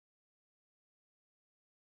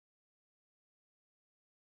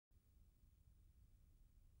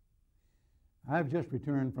I've just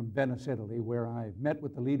returned from Venice, Italy, where I met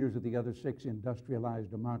with the leaders of the other 6 industrialized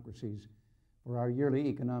democracies for our yearly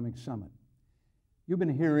economic summit. You've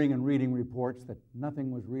been hearing and reading reports that nothing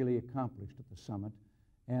was really accomplished at the summit,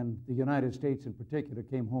 and the United States in particular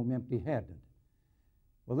came home empty-handed.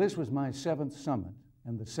 Well, this was my 7th summit,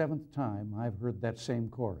 and the 7th time I've heard that same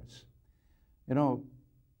chorus. You know,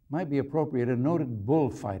 might be appropriate, a noted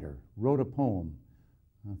bullfighter wrote a poem,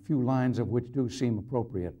 a few lines of which do seem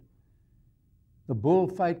appropriate. The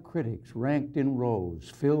bullfight critics ranked in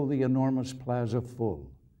rows fill the enormous plaza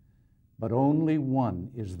full, but only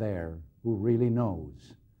one is there who really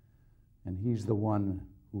knows, and he's the one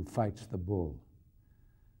who fights the bull.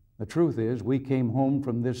 The truth is, we came home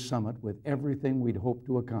from this summit with everything we'd hoped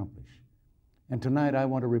to accomplish. And tonight I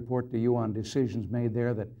want to report to you on decisions made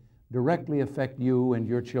there that directly affect you and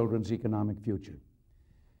your children's economic future.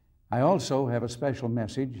 I also have a special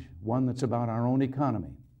message, one that's about our own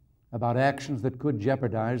economy, about actions that could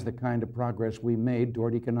jeopardize the kind of progress we made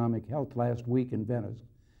toward economic health last week in Venice,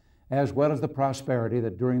 as well as the prosperity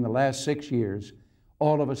that during the last 6 years,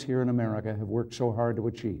 all of us here in America have worked so hard to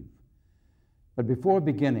achieve. But before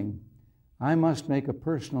beginning, I must make a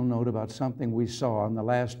personal note about something we saw on the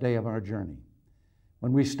last day of our journey,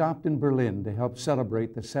 when we stopped in Berlin to help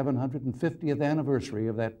celebrate the 750th anniversary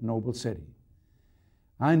of that noble city.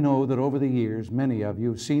 I know that over the years, many of you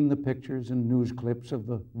have seen the pictures and news clips of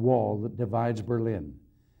the wall that divides Berlin.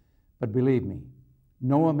 But believe me,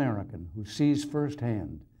 no American who sees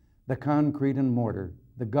firsthand the concrete and mortar,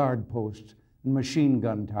 the guard posts and machine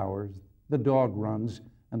gun towers, the dog runs,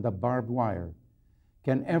 and the barbed wire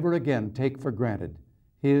can ever again take for granted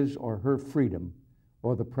his or her freedom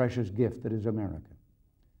or the precious gift that is America.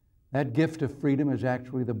 That gift of freedom is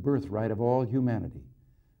actually the birthright of all humanity.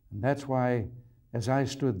 And that's why, as I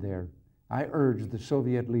stood there, I urged the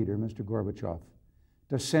Soviet leader, Mr. Gorbachev,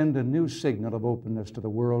 to send a new signal of openness to the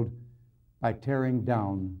world by tearing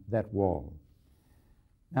down that wall.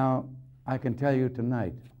 Now, I can tell you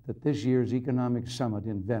tonight that this year's economic summit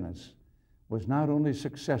in Venice was not only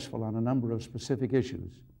successful on a number of specific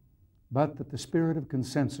issues, but that the spirit of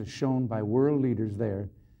consensus shown by world leaders there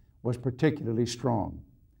was particularly strong.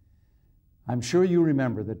 I'm sure you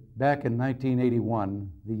remember that back in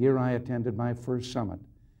 1981, the year I attended my first summit,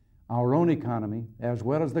 our own economy, as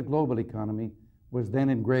well as the global economy, was then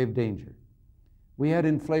in grave danger. We had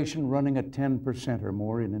inflation running at 10% or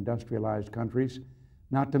more in industrialized countries,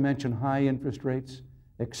 not to mention high interest rates,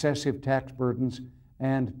 excessive tax burdens,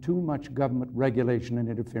 and too much government regulation and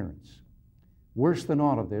interference. Worse than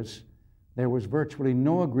all of this, there was virtually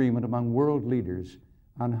no agreement among world leaders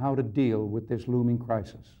on how to deal with this looming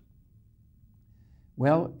crisis.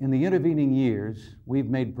 Well, in the intervening years, we've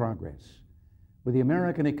made progress. With the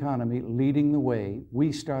American economy leading the way,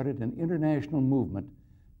 we started an international movement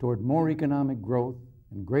toward more economic growth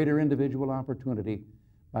and greater individual opportunity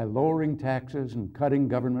by lowering taxes and cutting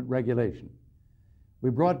government regulation. We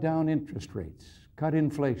brought down interest rates, cut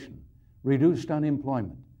inflation, reduced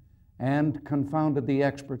unemployment, and confounded the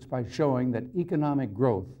experts by showing that economic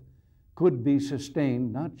growth could be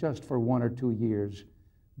sustained not just for 1 or 2 years,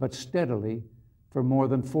 but steadily for more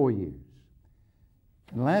than 4 years.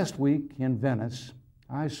 And last week in Venice,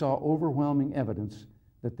 I saw overwhelming evidence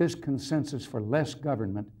that this consensus for less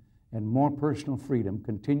government and more personal freedom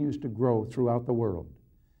continues to grow throughout the world.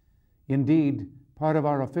 Indeed, part of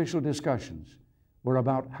our official discussions were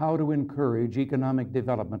about how to encourage economic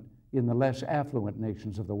development in the less affluent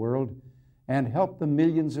nations of the world and help the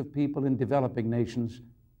millions of people in developing nations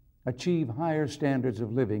achieve higher standards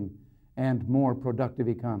of living and more productive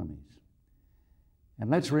economies. And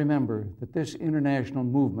let's remember that this international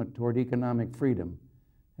movement toward economic freedom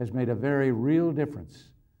has made a very real difference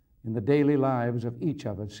in the daily lives of each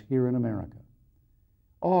of us here in America.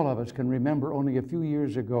 All of us can remember only a few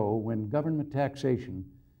years ago when government taxation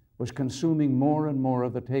was consuming more and more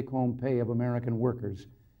of the take-home pay of American workers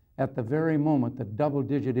at the very moment that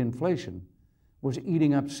double-digit inflation was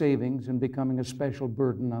eating up savings and becoming a special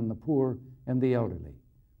burden on the poor and the elderly.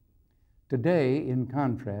 Today, in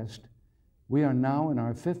contrast, we are now in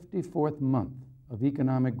our 54th month of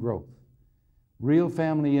economic growth. Real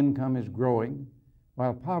family income is growing,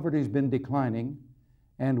 while poverty's been declining,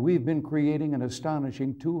 and we've been creating an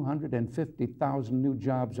astonishing 250,000 new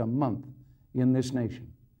jobs a month in this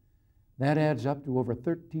nation. That adds up to over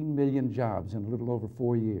 13 million jobs in a little over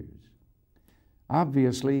 4 years.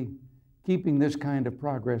 Obviously, keeping this kind of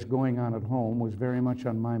progress going on at home was very much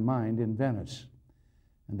on my mind in Venice.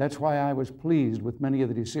 And that's why I was pleased with many of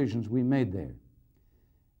the decisions we made there.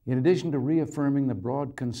 In addition to reaffirming the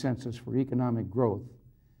broad consensus for economic growth,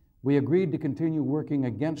 we agreed to continue working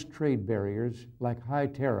against trade barriers like high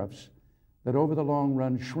tariffs that over the long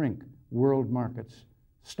run shrink world markets,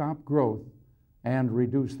 stop growth, and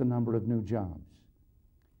reduce the number of new jobs.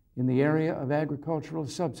 In the area of agricultural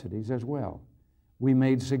subsidies as well, we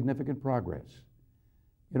made significant progress.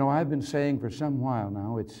 You know, I've been saying for some while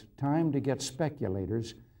now, it's time to get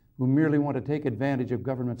speculators who merely want to take advantage of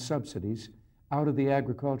government subsidies out of the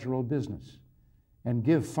agricultural business and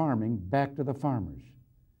give farming back to the farmers.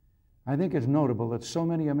 I think it's notable that so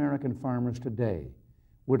many American farmers today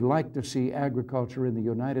would like to see agriculture in the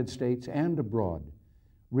United States and abroad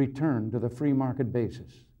return to the free market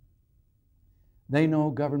basis. They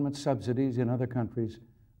know government subsidies in other countries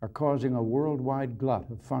are causing a worldwide glut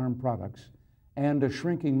of farm products and a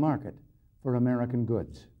shrinking market for American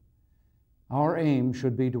goods. Our aim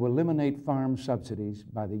should be to eliminate farm subsidies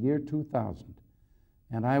by the year 2000,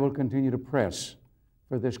 and I will continue to press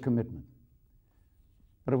for this commitment.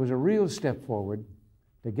 But it was a real step forward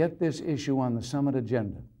to get this issue on the summit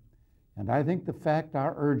agenda, and I think the fact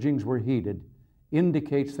our urgings were heeded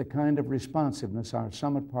indicates the kind of responsiveness our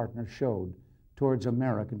summit partners showed towards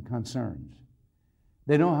American concerns.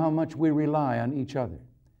 They know how much we rely on each other,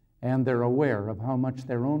 and they're aware of how much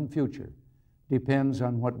their own future depends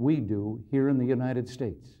on what we do here in the United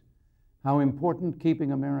States, how important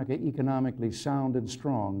keeping America economically sound and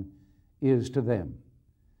strong is to them.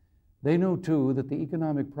 They know, too, that the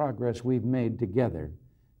economic progress we've made together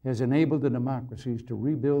has enabled the democracies to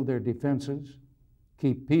rebuild their defenses,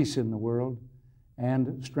 keep peace in the world,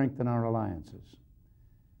 and strengthen our alliances.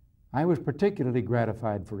 I was particularly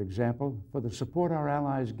gratified, for example, for the support our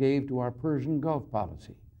allies gave to our Persian Gulf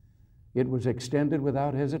policy. It was extended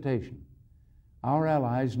without hesitation. Our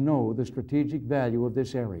allies know the strategic value of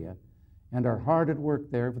this area and are hard at work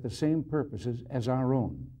there for the same purposes as our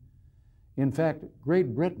own. In fact,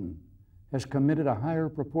 Great Britain has committed a higher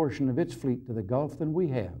proportion of its fleet to the Gulf than we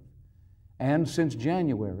have, and since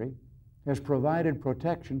January has provided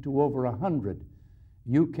protection to over 100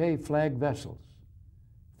 UK flag vessels.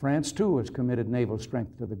 France, too, has committed naval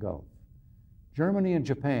strength to the Gulf. Germany and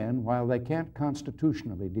Japan, while they can't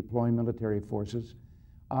constitutionally deploy military forces,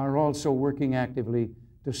 are also working actively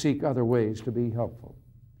to seek other ways to be helpful.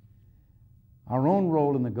 Our own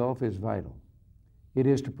role in the Gulf is vital. It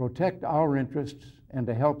is to protect our interests and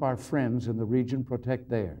to help our friends in the region protect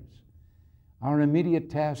theirs. Our immediate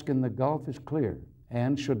task in the Gulf is clear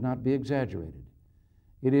and should not be exaggerated.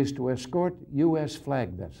 It is to escort U.S.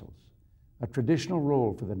 flag vessels, a traditional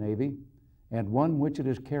role for the Navy, and one which it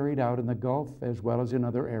has carried out in the Gulf as well as in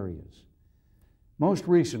other areas. Most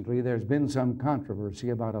recently, there's been some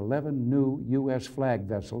controversy about 11 new U.S. flag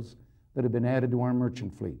vessels that have been added to our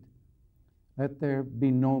merchant fleet. Let there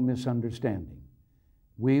be no misunderstanding.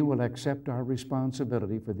 We will accept our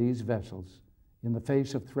responsibility for these vessels in the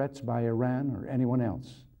face of threats by Iran or anyone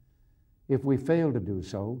else. If we fail to do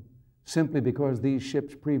so, simply because these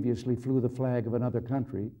ships previously flew the flag of another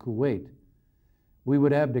country, Kuwait, we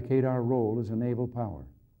would abdicate our role as a naval power,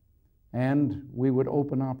 and we would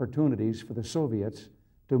open opportunities for the Soviets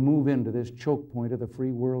to move into this choke point of the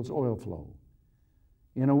free world's oil flow.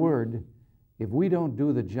 In a word, if we don't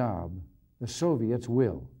do the job, the Soviets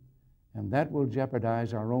will, and that will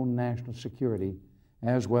jeopardize our own national security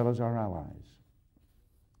as well as our allies.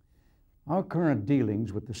 Our current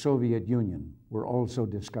dealings with the Soviet Union were also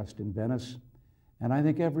discussed in Venice, and I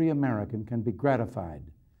think every American can be gratified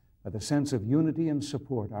by the sense of unity and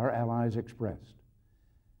support our allies expressed.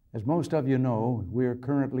 As most of you know, we are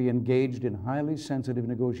currently engaged in highly sensitive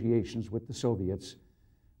negotiations with the Soviets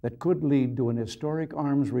that could lead to an historic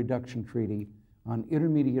arms reduction treaty on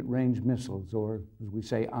intermediate-range missiles, or as we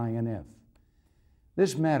say, INF.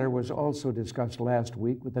 This matter was also discussed last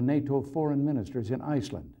week with the NATO foreign ministers in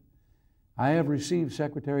Iceland. I have received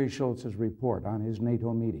Secretary Shultz's report on his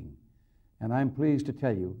NATO meeting, and I'm pleased to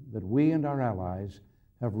tell you that we and our allies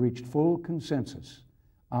have reached full consensus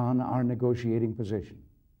on our negotiating position.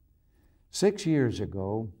 6 years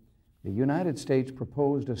ago, the United States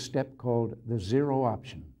proposed a step called the zero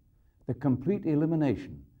option, the complete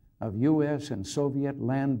elimination of U.S. and Soviet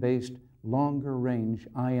land-based longer-range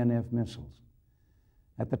INF missiles.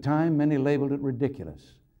 At the time, many labeled it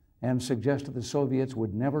ridiculous and suggested the Soviets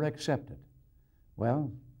would never accept it.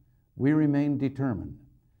 Well, we remained determined,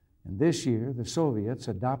 and this year the Soviets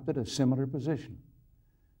adopted a similar position.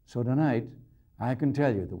 So tonight, I can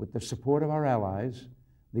tell you that with the support of our allies,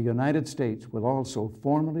 the United States will also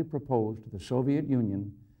formally propose to the Soviet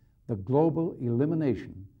Union the global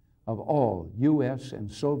elimination of all U.S. and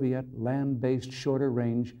Soviet land-based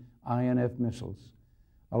shorter-range INF missiles,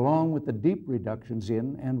 along with the deep reductions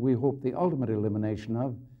in, and we hope the ultimate elimination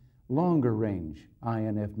of, longer-range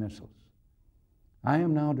INF missiles. I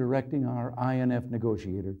am now directing our INF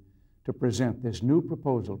negotiator to present this new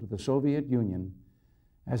proposal to the Soviet Union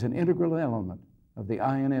as an integral element of the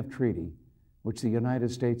INF Treaty, which the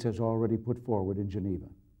United States has already put forward in Geneva.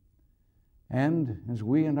 And as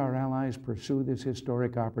we and our allies pursue this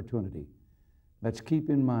historic opportunity, let's keep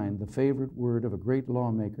in mind the favorite word of a great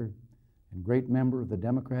lawmaker and great member of the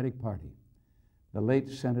Democratic Party, the late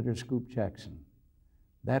Senator Scoop Jackson.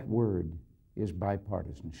 That word is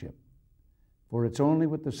bipartisanship. For it's only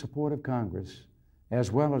with the support of Congress,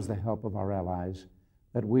 as well as the help of our allies,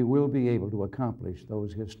 that we will be able to accomplish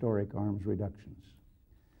those historic arms reductions.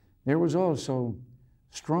 There was also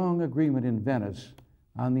strong agreement in Venice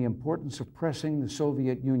on the importance of pressing the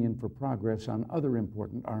Soviet Union for progress on other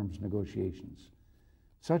important arms negotiations,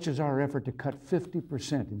 such as our effort to cut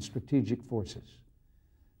 50% in strategic forces.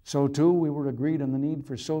 So too, we were agreed on the need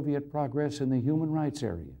for Soviet progress in the human rights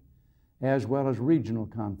area, as well as regional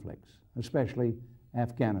conflicts, especially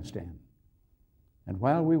Afghanistan. And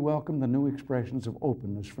while we welcome the new expressions of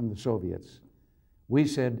openness from the Soviets, we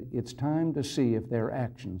said it's time to see if their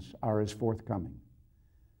actions are as forthcoming.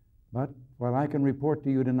 But while I can report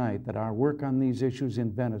to you tonight that our work on these issues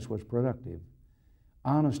in Venice was productive,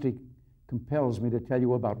 honesty compels me to tell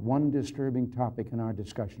you about one disturbing topic in our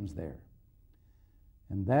discussions there.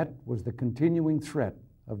 And that was the continuing threat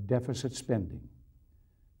of deficit spending.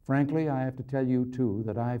 Frankly, I have to tell you, too,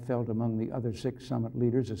 that I felt among the other 6 summit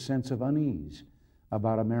leaders a sense of unease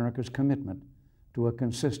about America's commitment to a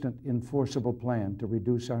consistent, enforceable plan to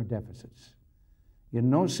reduce our deficits. In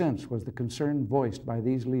no sense was the concern voiced by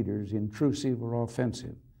these leaders intrusive or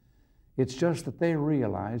offensive. It's just that they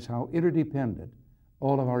realize how interdependent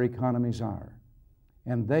all of our economies are,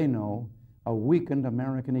 and they know a weakened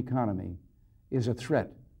American economy is a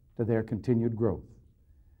threat to their continued growth.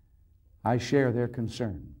 I share their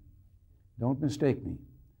concern. Don't mistake me.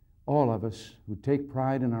 All of us who take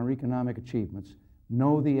pride in our economic achievements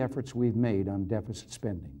know the efforts we've made on deficit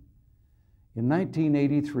spending. In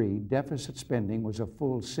 1983, deficit spending was a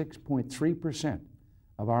full 6.3%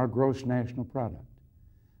 of our gross national product.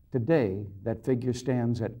 Today, that figure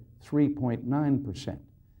stands at 3.9%,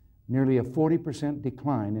 nearly a 40%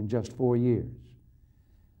 decline in just 4 years.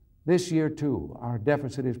 This year, too, our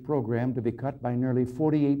deficit is programmed to be cut by nearly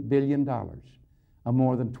 $48 billion, a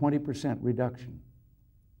more than 20% reduction.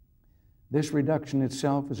 This reduction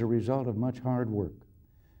itself is a result of much hard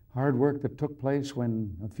work that took place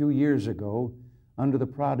when, a few years ago, under the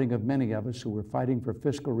prodding of many of us who were fighting for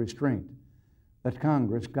fiscal restraint, that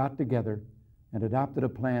Congress got together and adopted a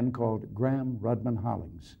plan called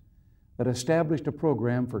Gramm-Rudman-Hollings that established a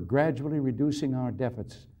program for gradually reducing our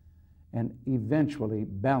deficits and eventually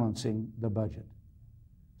balancing the budget.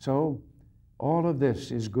 So, all of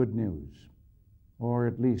this is good news, or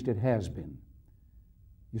at least it has been.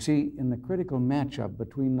 You see, in the critical matchup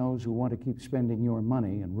between those who want to keep spending your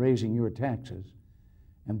money and raising your taxes,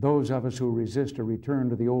 and those of us who resist a return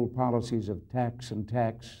to the old policies of tax and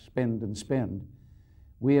tax, spend and spend,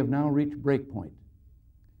 we have now reached breakpoint.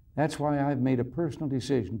 That's why I've made a personal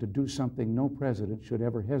decision to do something no president should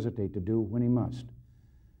ever hesitate to do when he must.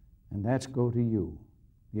 And that's go to you,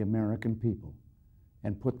 the American people,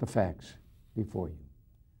 and put the facts before you.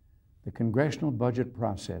 The congressional budget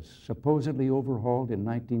process, supposedly overhauled in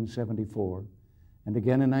 1974 and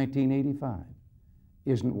again in 1985,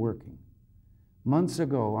 isn't working. Months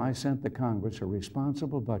ago, I sent the Congress a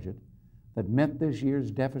responsible budget that met this year's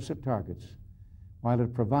deficit targets, while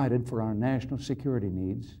it provided for our national security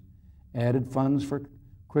needs, added funds for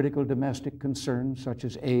critical domestic concerns such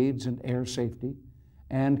as AIDS and air safety,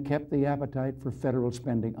 and kept the appetite for federal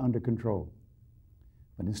spending under control.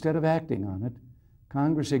 But instead of acting on it,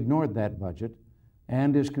 Congress ignored that budget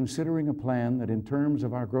and is considering a plan that, in terms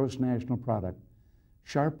of our gross national product,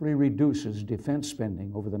 sharply reduces defense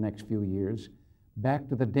spending over the next few years back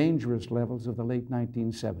to the dangerous levels of the late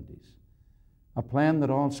 1970s. A plan that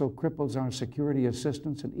also cripples our security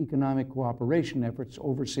assistance and economic cooperation efforts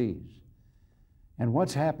overseas. And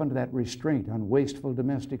what's happened to that restraint on wasteful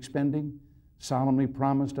domestic spending, solemnly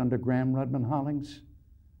promised under Gramm-Rudman-Hollings?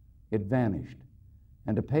 It vanished.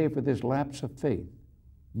 And to pay for this lapse of faith,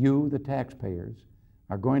 you, the taxpayers,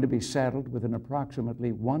 are going to be saddled with an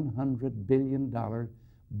approximately $100 billion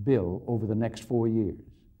bill over the next 4 years.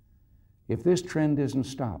 If this trend isn't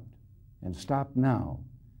stopped, and stopped now,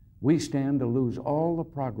 we stand to lose all the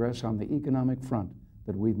progress on the economic front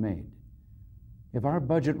that we've made. If our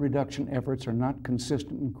budget reduction efforts are not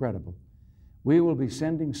consistent and credible, we will be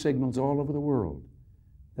sending signals all over the world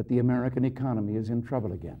that the American economy is in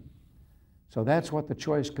trouble again. So that's what the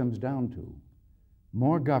choice comes down to.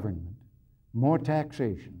 More government, more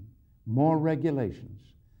taxation, more regulations,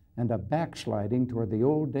 and a backsliding toward the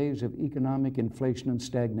old days of economic inflation and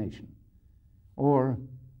stagnation. Or,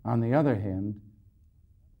 on the other hand,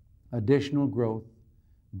 additional growth,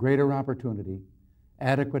 greater opportunity,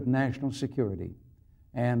 adequate national security,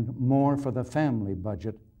 and more for the family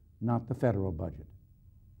budget, not the federal budget.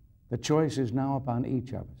 The choice is now upon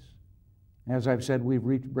each of us. As I've said, we've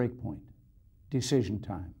reached breakpoint, decision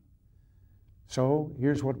time. So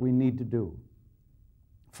here's what we need to do.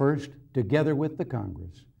 First, together with the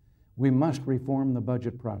Congress, we must reform the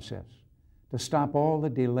budget process to stop all the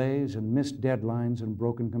delays and missed deadlines and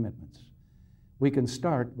broken commitments. We can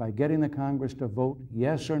start by getting the Congress to vote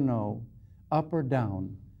yes or no, up or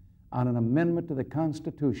down, on an amendment to the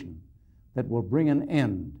Constitution that will bring an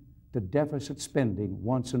end to deficit spending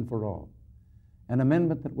once and for all. An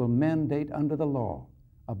amendment that will mandate under the law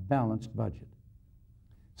a balanced budget.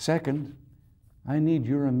 Second, I need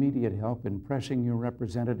your immediate help in pressing your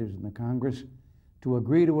representatives in the Congress to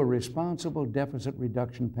agree to a responsible deficit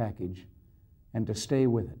reduction package and to stay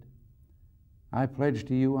with it. I pledge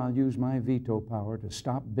to you I'll use my veto power to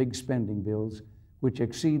stop big spending bills which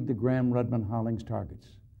exceed the Graham-Rudman-Hollings targets.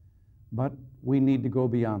 But we need to go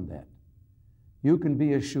beyond that. You can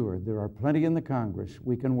be assured there are plenty in the Congress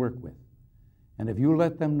we can work with. And if you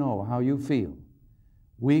let them know how you feel,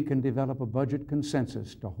 we can develop a budget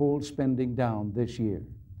consensus to hold spending down this year.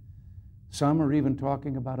 Some are even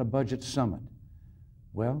talking about a budget summit.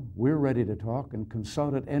 Well, we're ready to talk and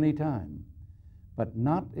consult at any time, but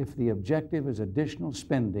not if the objective is additional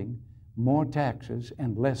spending, more taxes,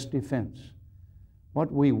 and less defense.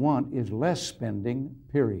 What we want is less spending,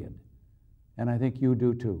 period. And I think you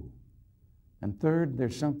do too. And third,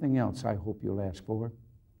 there's something else I hope you'll ask for: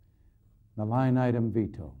 the line item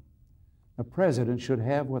veto. The president should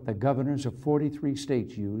have what the governors of 43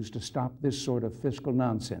 states use to stop this sort of fiscal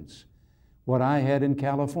nonsense. What I had in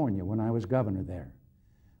California when I was governor there.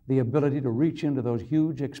 The ability to reach into those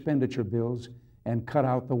huge expenditure bills and cut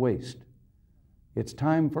out the waste. It's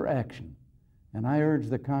time for action, and I urge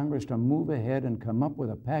the Congress to move ahead and come up with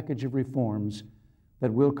a package of reforms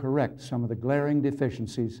that will correct some of the glaring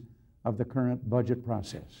deficiencies of the current budget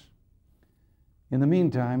process. In the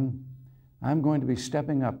meantime, I'm going to be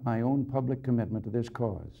stepping up my own public commitment to this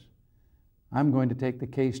cause. I'm going to take the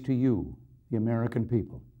case to you, the American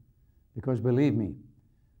people, because believe me,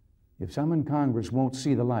 if some in Congress won't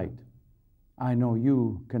see the light, I know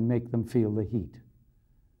you can make them feel the heat.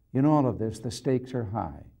 In all of this, the stakes are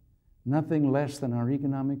high. Nothing less than our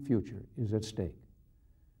economic future is at stake.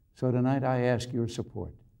 So tonight I ask your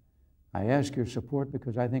support. I ask your support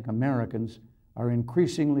because I think Americans are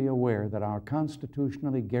increasingly aware that our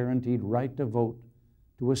constitutionally guaranteed right to vote,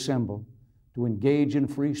 to assemble, to engage in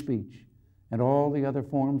free speech, and all the other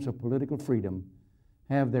forms of political freedom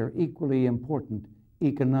have their equally important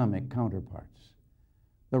economic counterparts.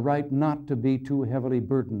 The right not to be too heavily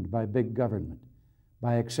burdened by big government,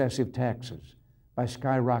 by excessive taxes, by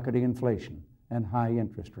skyrocketing inflation and high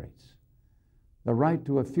interest rates. The right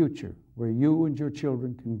to a future where you and your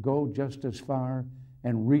children can go just as far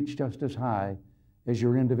and reach just as high as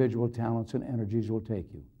your individual talents and energies will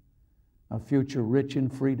take you. A future rich in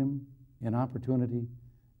freedom, in opportunity,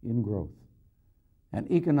 in growth.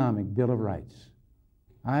 An economic Bill of Rights.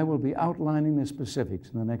 I will be outlining the specifics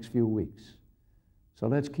in the next few weeks. So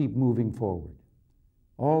let's keep moving forward.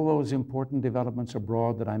 All those important developments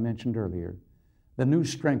abroad that I mentioned earlier, the new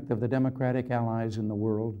strength of the democratic allies in the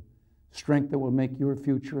world, strength that will make your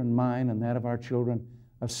future and mine and that of our children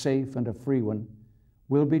a safe and a free one,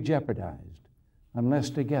 will be jeopardized unless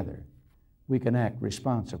together we can act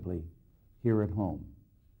responsibly here at home.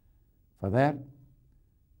 For that,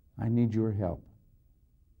 I need your help.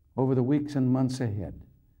 Over the weeks and months ahead,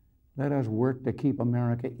 let us work to keep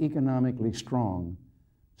America economically strong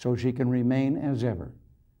so she can remain as ever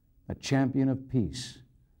a champion of peace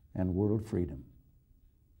and world freedom.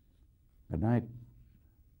 Good night,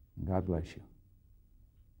 and God bless you.